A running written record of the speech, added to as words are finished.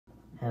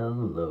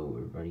Hello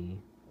everybody,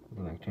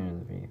 welcome back to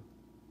another video,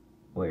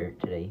 where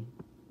today,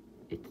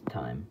 it's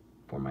time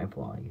for my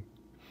vlog.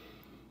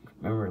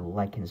 Remember to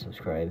like and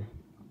subscribe.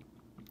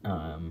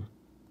 I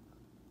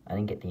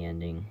didn't get the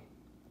ending,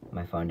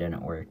 my phone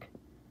didn't work,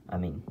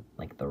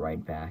 like the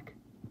ride back.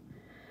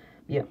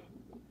 But yeah,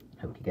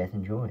 hope you guys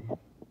enjoy.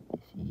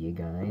 See you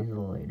guys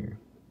later.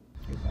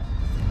 Goodbye.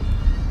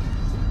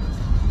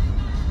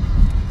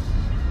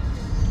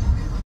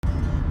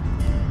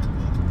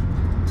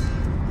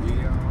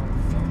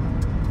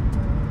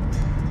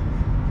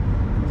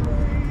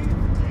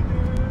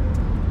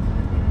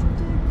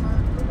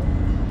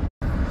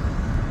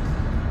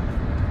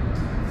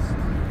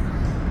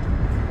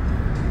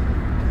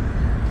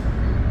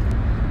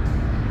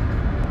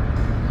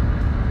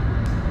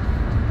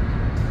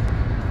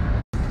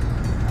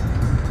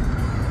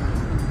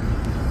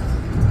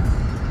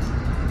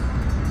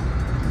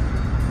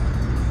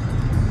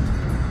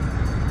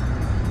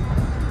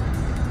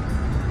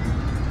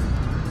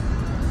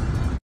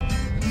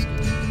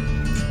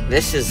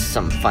 This is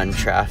some fun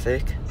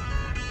traffic.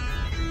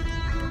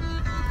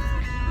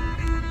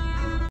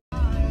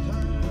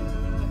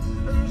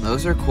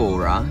 Those are cool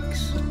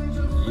rocks.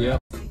 Yep.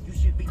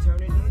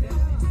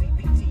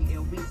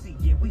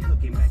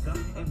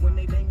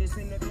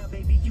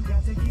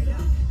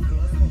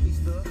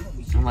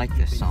 I like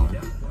this song.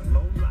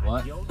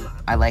 What?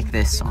 I like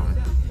this song.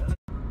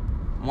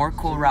 More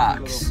cool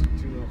rocks.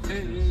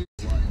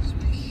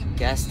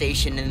 Gas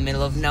station in the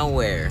middle of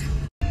nowhere.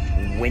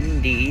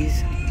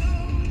 Wendy's.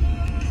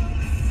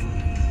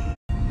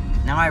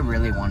 Now I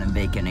really want a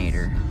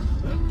Baconator.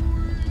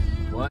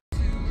 What?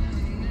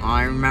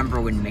 I remember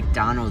when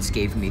McDonald's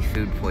gave me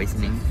food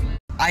poisoning.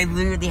 I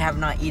literally have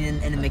not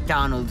eaten in a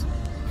McDonald's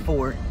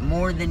for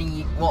more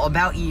than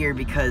about a year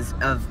because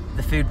of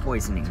the food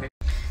poisoning.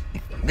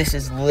 This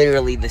is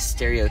literally the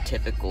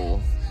stereotypical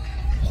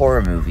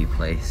horror movie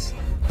place.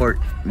 Horror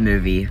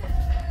movie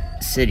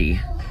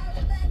city.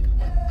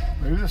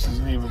 Maybe this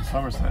isn't even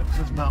Somerset. This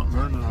is Mount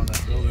Vernon on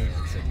that building.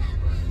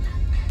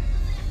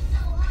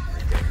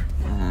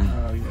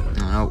 Oh,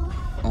 yeah.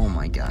 Oh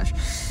my gosh.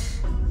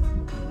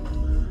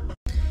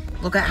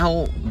 Look at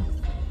how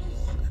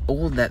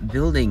old that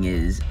building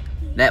is.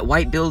 That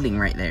white building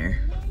right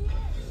there.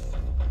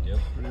 Yep,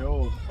 pretty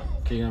old.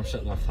 Okay, I'm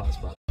shutting off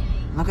hotspot.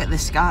 Look at the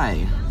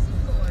sky.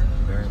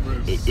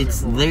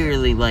 It's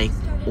literally like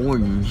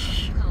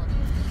orange.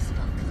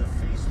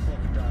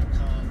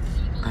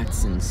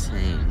 That's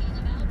insane.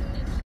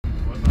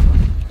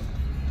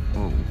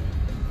 Oh.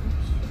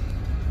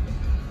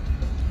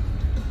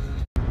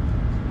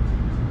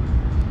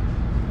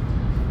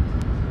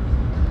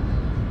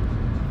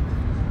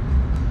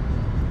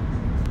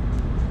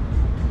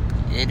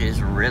 It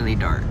is really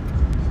dark.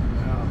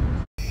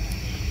 Yeah.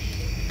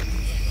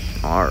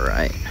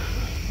 Alright.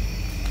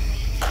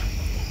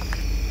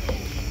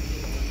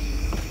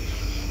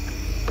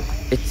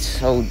 It's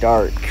so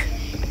dark.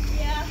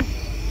 Yeah.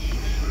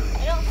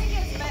 I don't think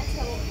it's meant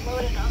to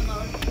load and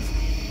unload.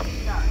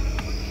 It's dark.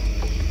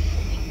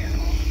 Be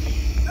careful.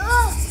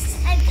 Oh,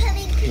 I'm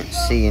coming. Can't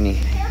see any.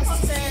 Careful,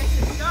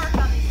 sis. It's dark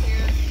on these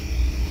stairs.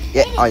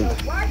 Yeah, It is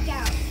a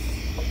workout.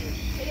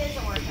 It is a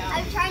workout.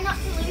 I'm trying not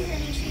to lose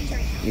any trees right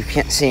now. you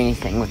can't see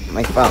anything with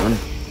my phone.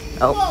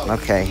 Oh, Whoa.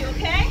 okay. You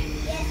okay?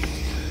 Yes.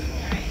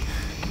 Alright.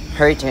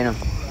 Hurry, Tatum.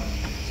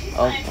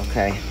 Oh, Fine.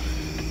 okay.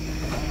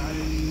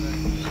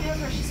 She knows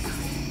where she's going.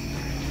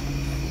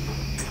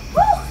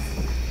 Woo!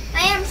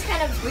 My arm's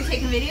kind of... We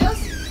taking videos?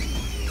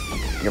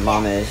 Your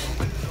mom is.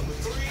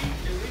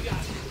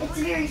 It's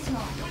very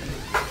small.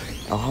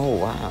 Oh,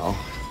 wow.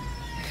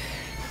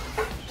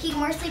 Keep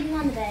more sleeping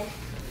on the bed.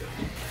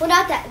 Well,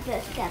 not that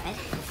bed.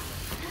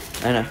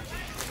 I know.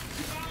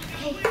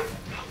 Hey,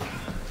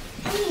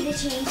 I need to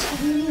change.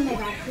 Can you move my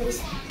bag,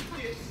 please?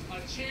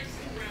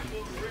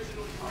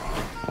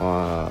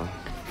 Wow.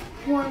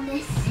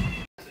 Warmness.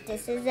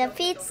 This is a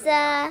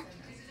pizza.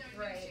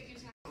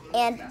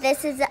 And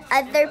this is the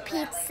other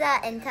pizza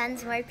and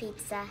tons more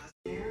pizza.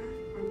 If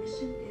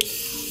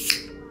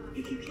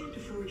you can't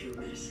afford your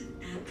medicine,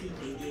 Abby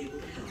may be able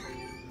to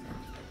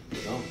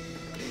help.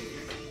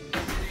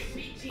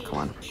 Come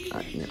on.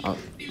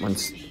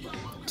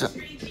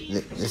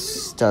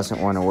 This doesn't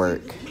want to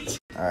work.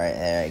 Alright,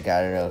 there, I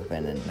got it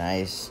open. A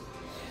nice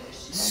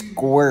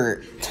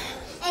squirt.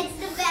 It's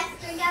the best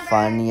thing ever.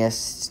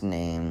 Funniest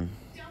name.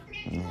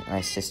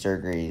 My sister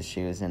agrees.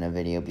 She was in a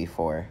video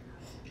before.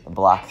 The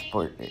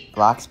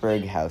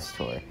Bloxburg house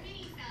tour.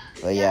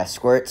 But yeah,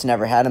 Squirt's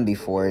never had them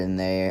before, and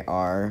they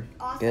are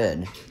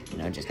good.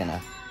 Just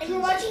gonna... And we're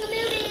watching a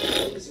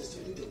movie.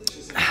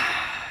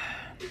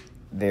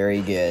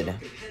 Very good.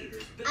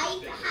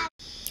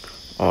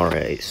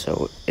 Alright,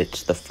 so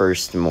it's the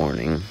first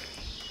morning.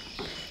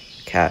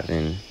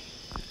 Cabin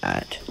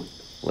at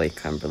Lake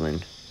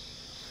Cumberland.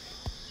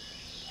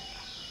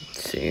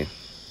 Let's see.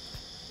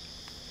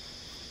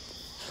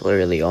 It's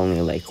literally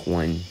only like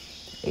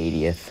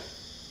 1/80th.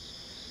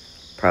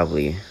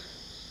 Probably,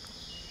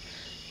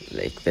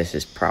 like, this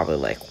is probably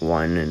like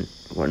 1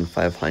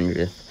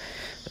 500th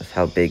with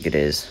how big it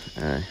is.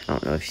 I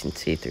don't know if you can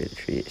see through the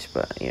trees,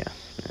 but yeah.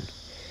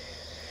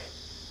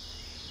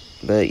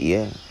 But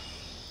yeah.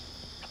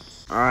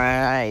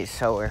 Alright,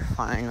 so we're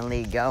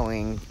finally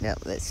going. No,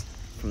 this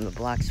from the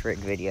Black Rig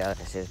video.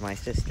 This is my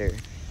sister.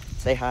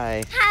 Say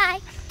hi. Hi.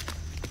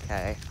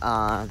 Okay.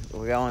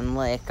 We're going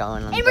lick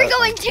on. And we're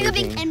going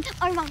tubing, and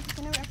our mom's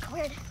gonna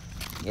record.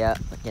 Yeah,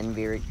 we're gonna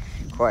be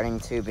recording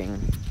tubing.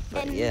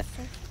 But And yeah.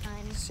 so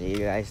fun. See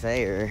you guys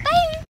there.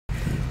 Bye.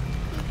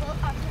 People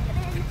are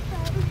putting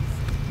phones.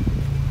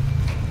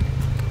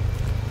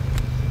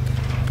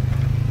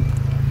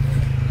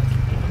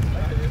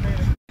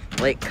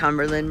 Lake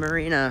Cumberland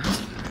Marina.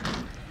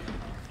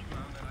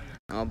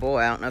 Oh boy,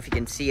 I don't know if you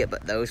can see it,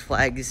 but those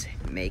flags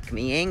make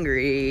me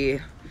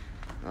angry.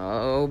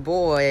 Oh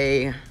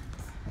boy.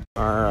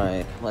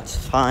 Alright, let's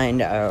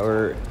find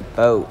our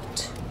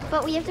boat.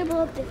 But we have to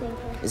blow up the thing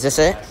first. Is this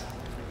it?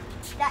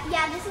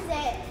 Yeah, this is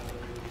it.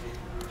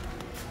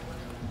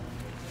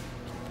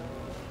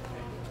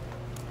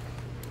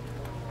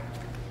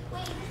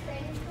 Wait, this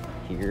thing.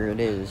 Here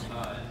it is.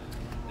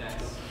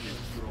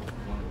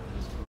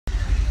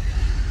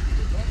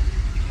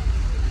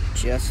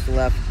 Just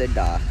left the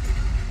dock.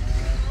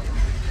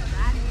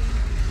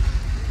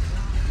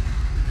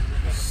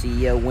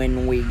 See ya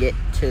when we get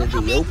to Look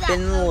how the big that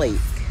open boat lake.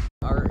 is.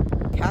 Our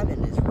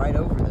cabin is right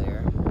over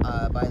there,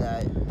 by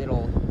that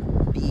little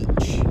beach.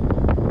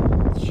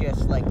 It's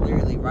just like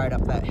literally right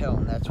up that hill,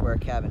 and that's where our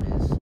cabin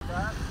is.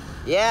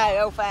 Yeah,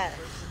 go fast.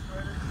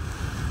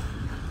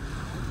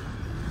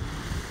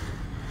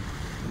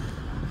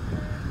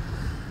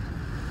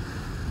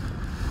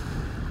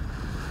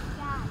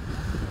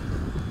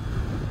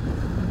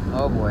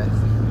 Oh boy.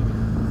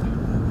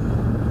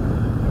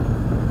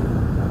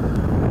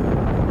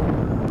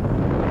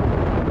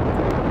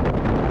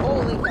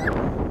 Holy cow.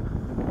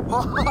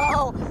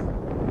 Oh!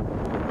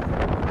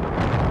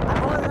 I'm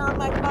holding on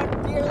my boat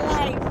for dear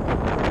life.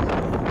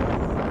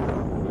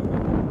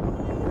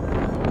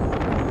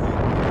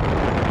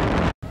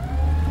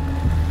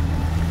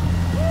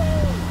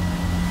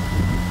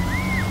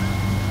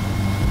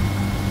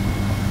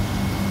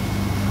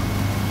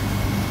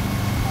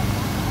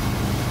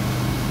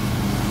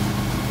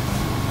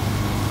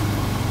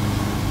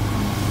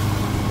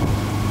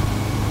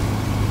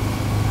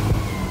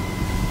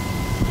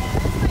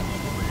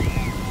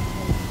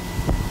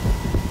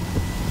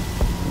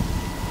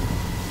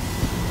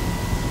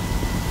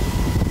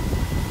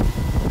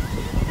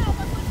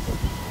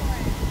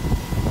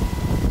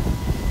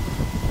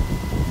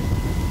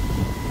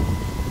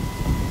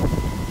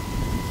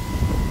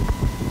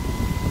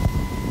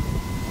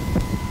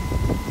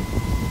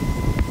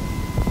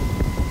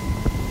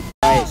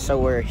 Alright, so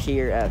we're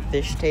here at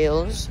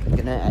Fishtails,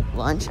 gonna at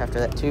lunch after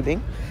that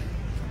tubing,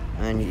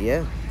 and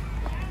yeah.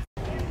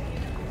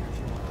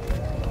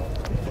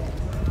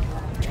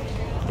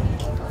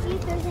 See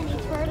if there's any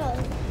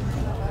turtles.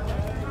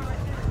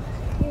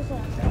 Here's a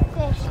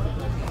fish.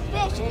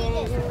 Fish, eat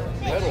it.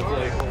 Fish.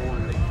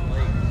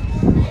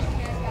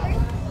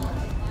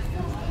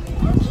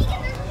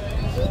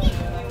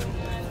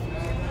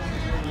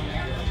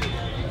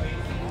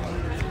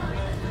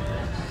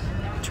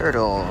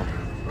 Turtle.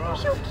 They're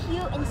so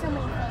cute and so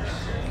many fish.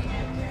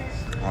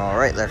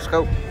 Alright, let's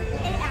go.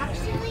 And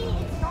actually,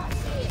 it's not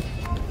safe.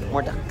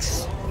 More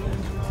ducks.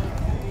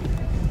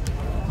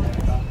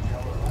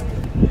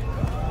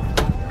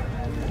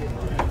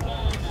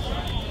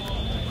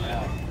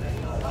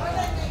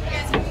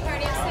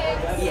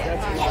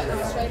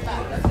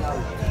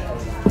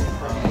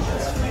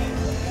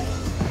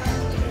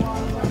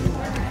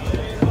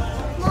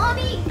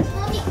 Mommy!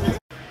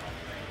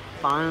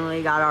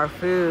 Finally got our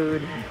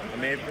food.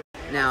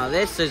 Now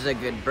this is a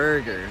good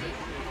burger.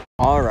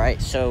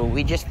 Alright, so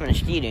we just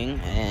finished eating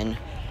and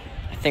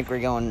I think we're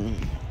going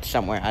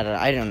somewhere.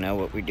 I don't know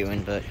what we're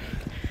doing, but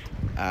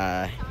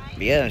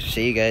yeah,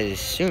 see you guys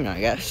soon,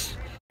 I guess.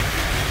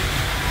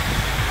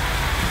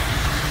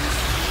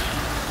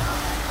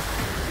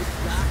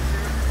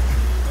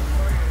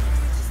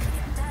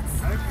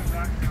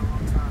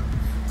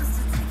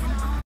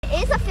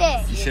 It is a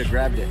fish. You should have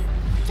grabbed it.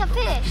 It's a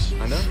fish.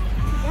 I know.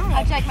 Yeah.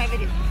 I'll check my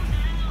video.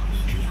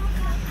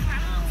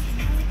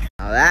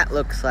 Now that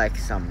looks like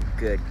some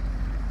good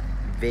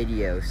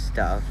video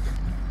stuff.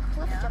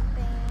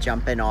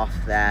 Jumping off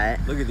that.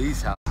 Look at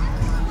these houses.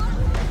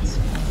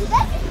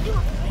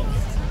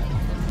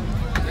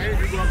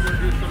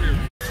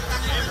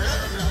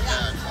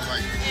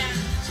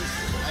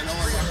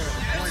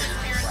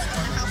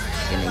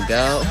 Gonna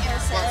go.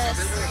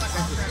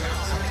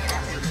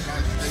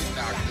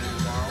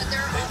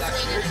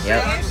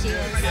 Yep.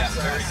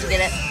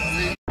 Did it.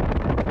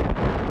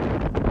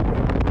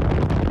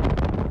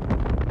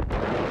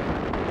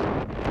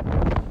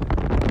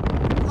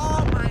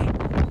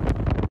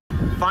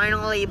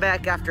 Finally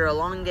back after a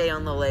long day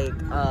on the lake.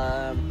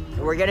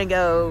 We're gonna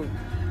go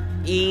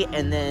eat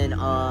and then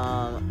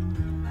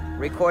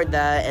record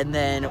that, and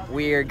then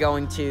we're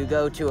going to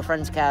go to a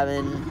friend's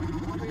cabin,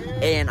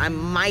 and I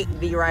might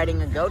be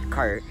riding a goat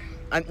cart.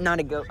 I'm not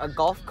a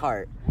golf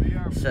cart.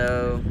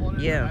 So,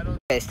 yeah.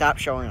 Okay, stop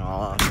showing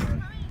off.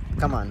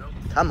 Come on.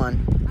 Come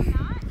on.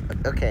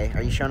 Okay,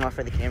 are you showing off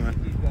for the camera?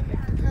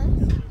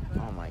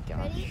 Oh my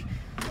gosh.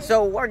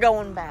 So, we're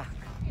going back.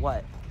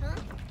 What? Huh?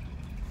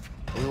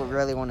 We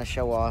really want to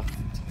show off.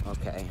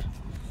 Okay.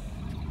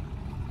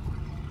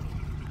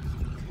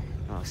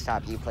 Oh,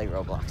 stop. You play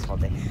Roblox all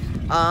day.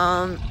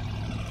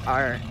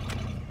 Our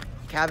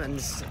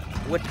cabin's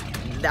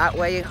that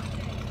way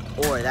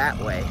or that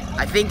way.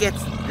 I think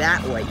it's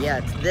that way. Yeah,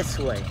 it's this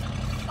way.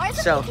 Why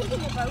is So, it taking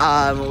the boat?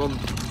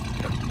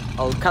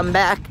 I'll come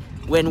back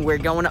when we're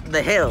going up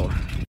the hill.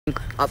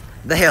 Up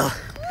the hill.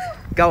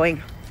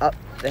 Going up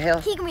the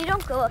hill. Keegan, we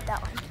don't go up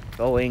that one.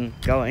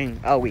 Going.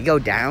 Oh, we go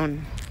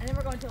down. And then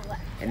we're going to the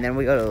left. And then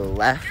we go to the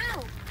left.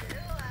 Ow.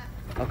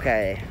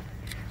 Okay.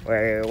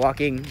 We're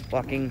walking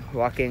up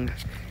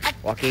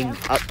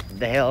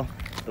the hill.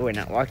 We're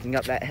not walking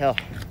up that hill.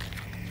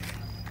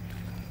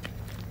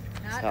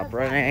 Stop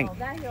running.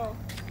 That hill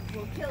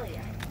will kill you.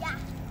 Yeah.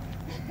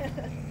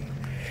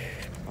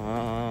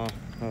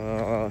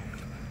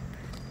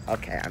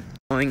 Okay, I'm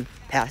going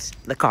past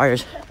the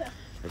cars.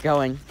 We're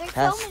going There's so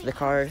past many the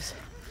cars.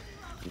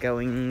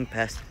 Going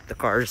past the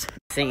cars.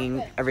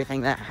 Seeing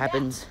everything that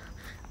happens.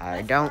 I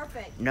That's don't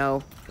perfect.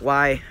 know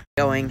why.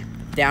 Going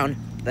down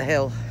the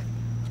hill.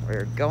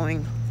 We're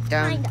going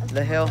down Kind of.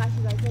 the hill. Gosh,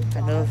 you guys, they Kind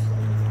saw of.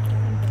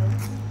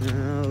 us.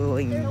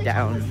 Going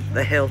down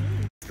the hill.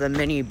 The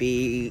mini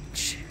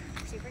beach.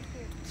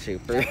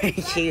 Super Super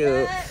cute.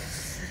 cute.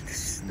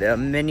 The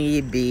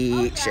mini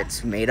beach.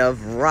 It's made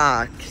of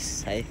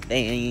rocks, I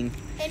think.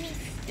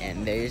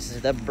 And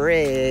there's the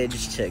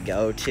bridge to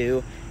go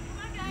to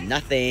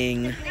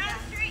nothing.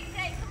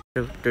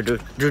 Do, do, do,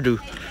 do, do,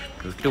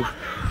 do, do.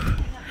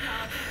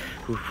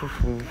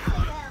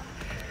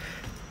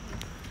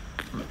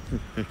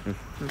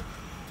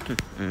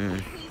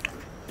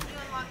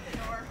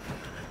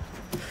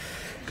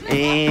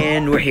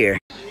 And we're here.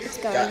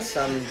 Got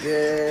some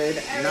good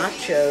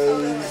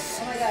nachos.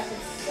 Oh my gosh,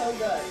 it's so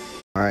good.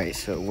 Alright,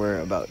 so we're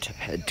about to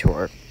head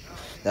to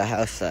the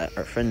house that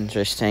our friends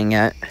are staying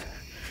at.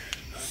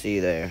 See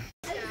you there.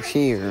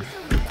 Here.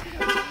 No,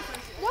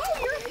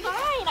 you're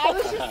fine. I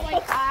was just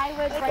like, I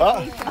was like,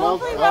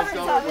 Welcome back to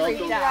the,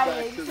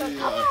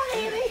 Come on,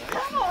 Haley,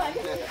 come on.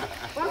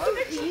 Welcome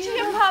to Chichi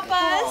Papa's.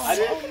 I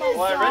didn't,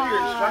 well, I read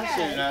your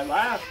instruction and I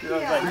laughed. And I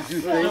was like,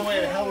 there's no way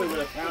in hell we would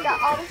have found it. Got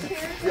all the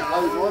chairs. Yeah, I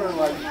was wondering,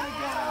 like,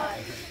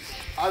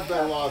 I've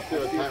been lost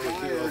too a time or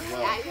two as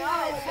well.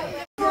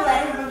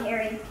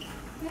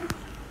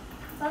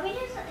 Let me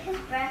just his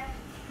breath.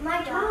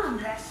 My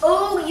dog's breath.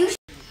 Oh, you.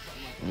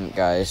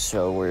 Guys,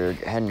 so we're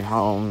heading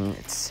home.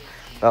 It's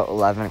about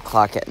 11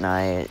 o'clock at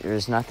night.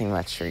 There's nothing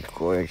much to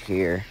record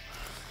here.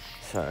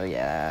 So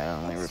yeah,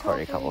 I only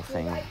recorded a couple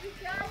things.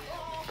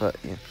 But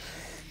yeah.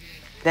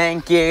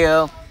 Thank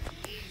you.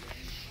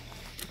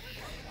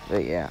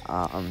 But yeah,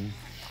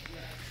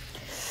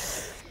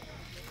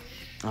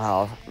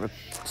 I'll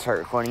start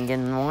recording again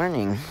in the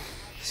morning.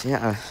 So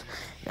yeah,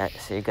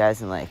 see you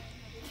guys in like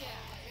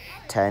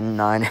 9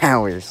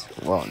 hours.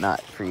 Well,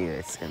 not for you.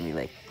 It's gonna be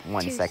like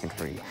 1 second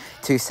for you.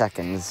 2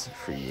 seconds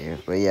for you.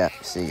 But yeah,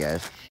 see you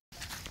guys.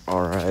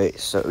 Alright,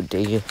 so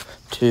day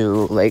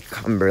 2, Lake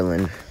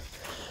Cumberland.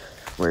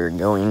 We're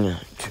going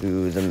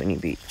to the mini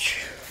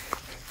beach.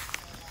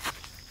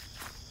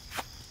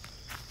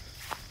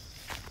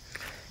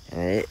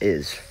 And it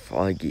is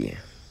foggy.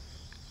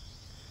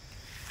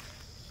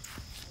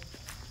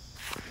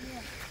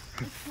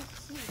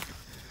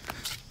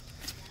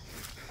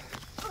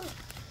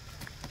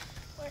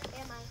 Where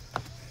am I?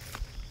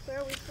 Where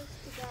are we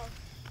supposed to go?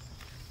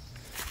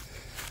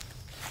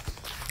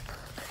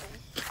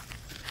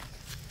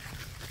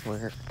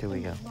 Where do we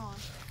go?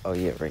 Oh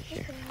yeah, right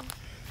here.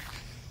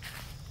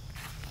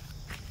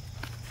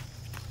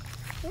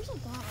 There's a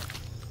dog.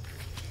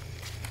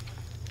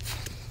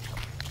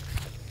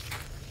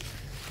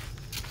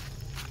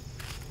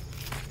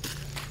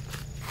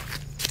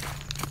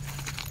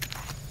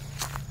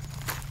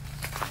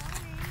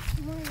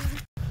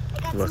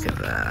 Look at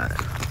that.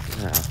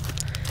 Yeah.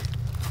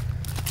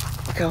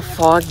 Look how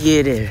foggy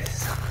it is.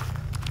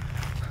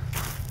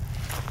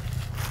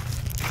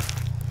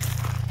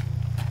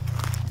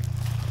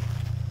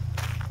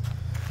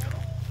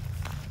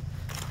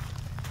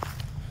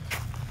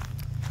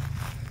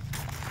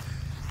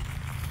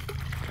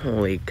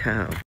 Holy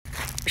cow.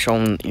 Show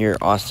them your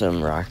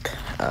awesome rock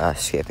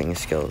skipping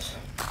skills.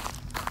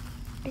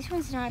 This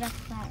one's not a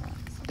flat rock.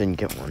 Then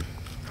get one.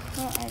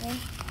 What are they?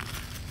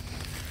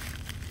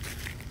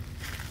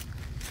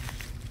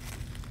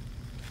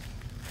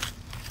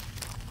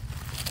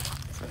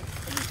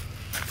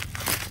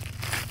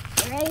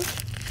 You ready?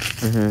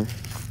 Mm-hmm.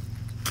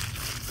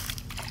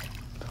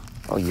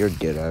 Oh, you're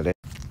good at it.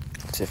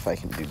 Let's see if I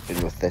can do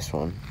good with this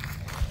one.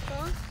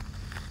 Huh?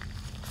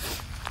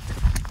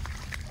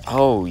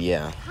 Oh,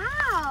 yeah.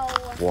 How?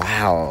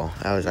 Wow.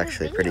 That was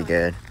actually pretty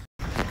good.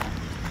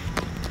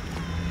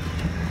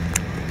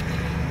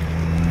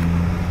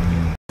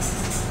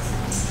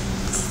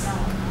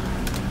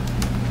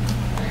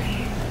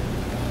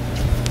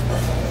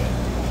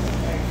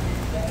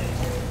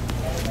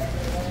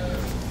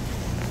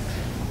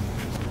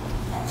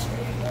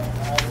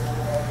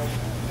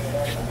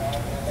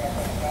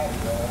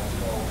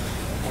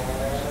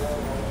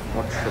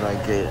 should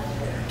I get?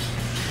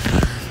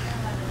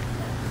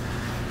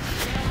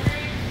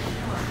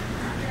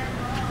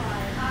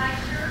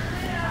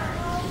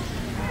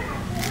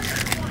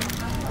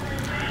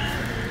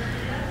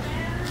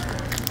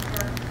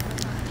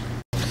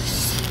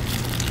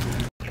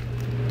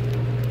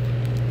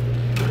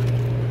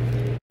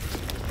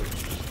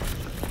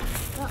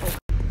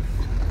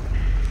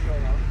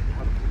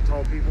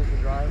 Tall people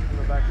can drive from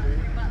the back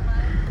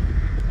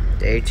seat.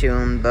 Day 2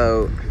 on the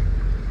boat.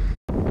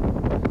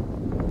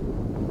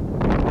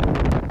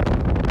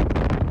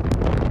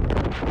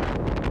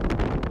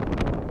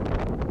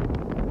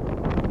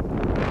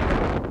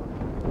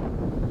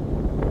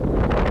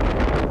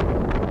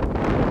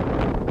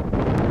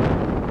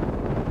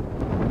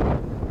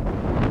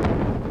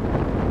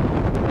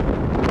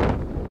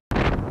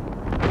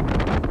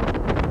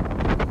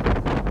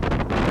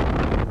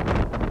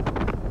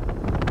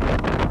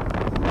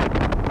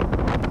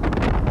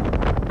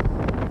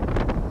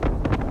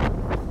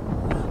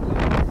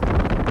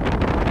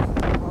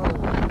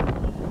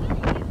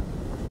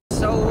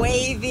 So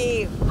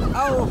wavy!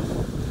 Oh,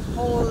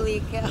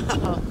 holy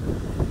cow!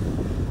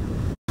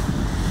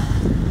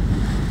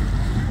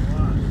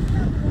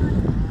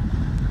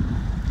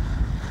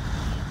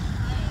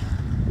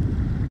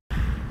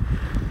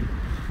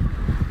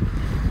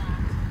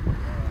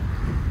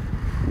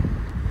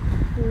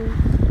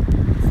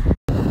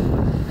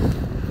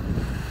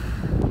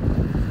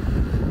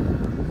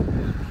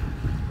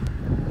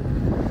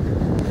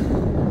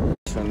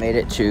 So we made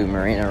it to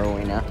Marina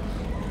Rowena.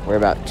 We're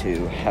about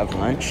to have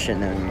lunch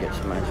and then get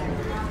some ice cream.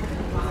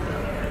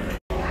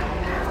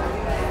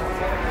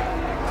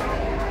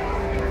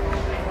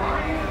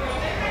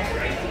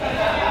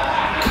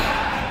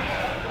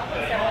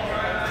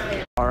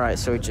 Alright,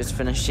 so we just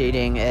finished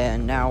eating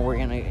and now we're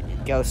gonna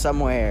go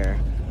somewhere.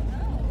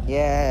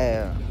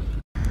 Yeah.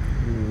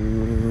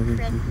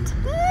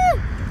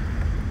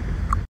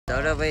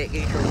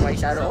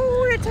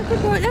 Oh, that's a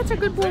good boy. That's a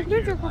good boy. That's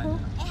a good boy.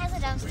 It has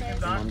it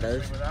downstairs. Mom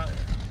does.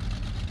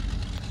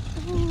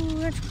 Oh,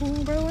 that's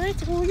cool, bro.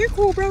 That's cool. You're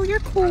cool, bro. You're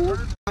cool.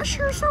 Gosh,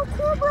 you're so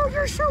cool, bro.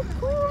 You're so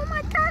cool. Oh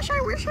my gosh,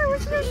 I wish I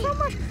was here so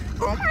much.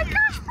 Oh my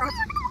gosh, bro.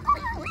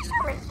 I wish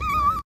I was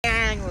here.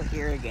 And we're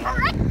here again.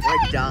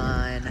 We're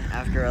done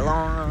after a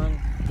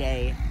long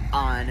day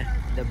on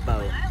the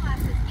boat.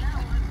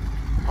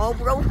 Oh,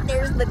 bro,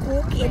 there's the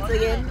cool kids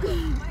again.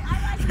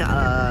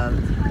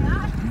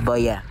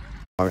 But yeah.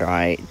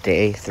 Alright,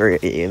 day 3.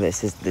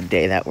 This is the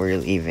day that we're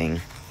leaving.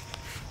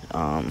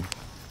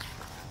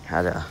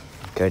 Had a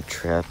good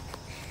trip.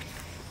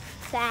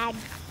 Sad.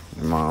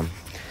 Your mom.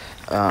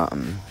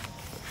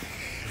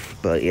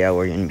 But yeah,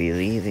 we're gonna be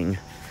leaving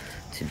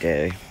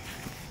today.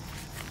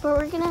 But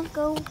we're gonna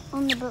go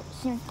on the boat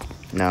soon.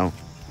 No,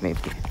 maybe.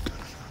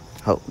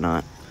 Hope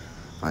not.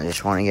 I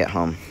just want to get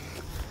home.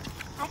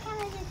 I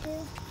kinda did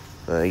too.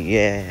 But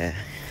yeah,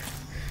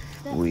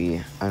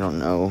 I don't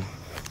know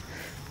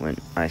when.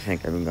 I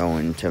think I'm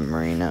going to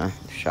Marina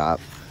shop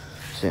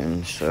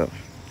soon, so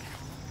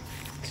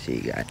see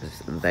you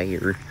guys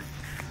later.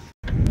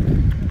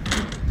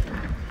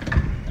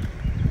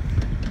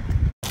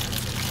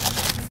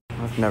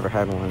 I've never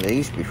had one of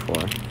these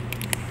before.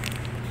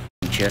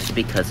 Just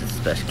because it's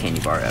the best candy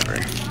bar ever.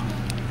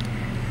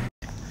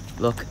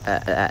 Look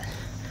at that.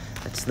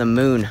 That's the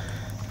moon.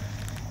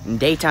 In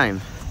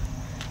daytime.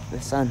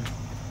 The sun.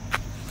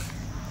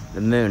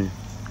 The moon.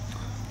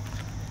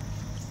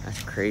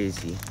 That's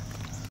crazy.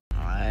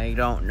 I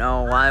don't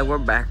know why we're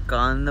back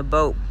on the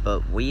boat,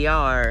 but we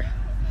are.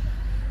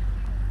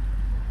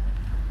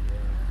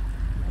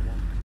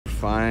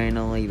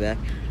 Finally back.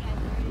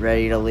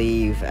 Ready to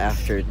leave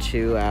after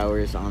 2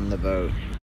 hours on the boat.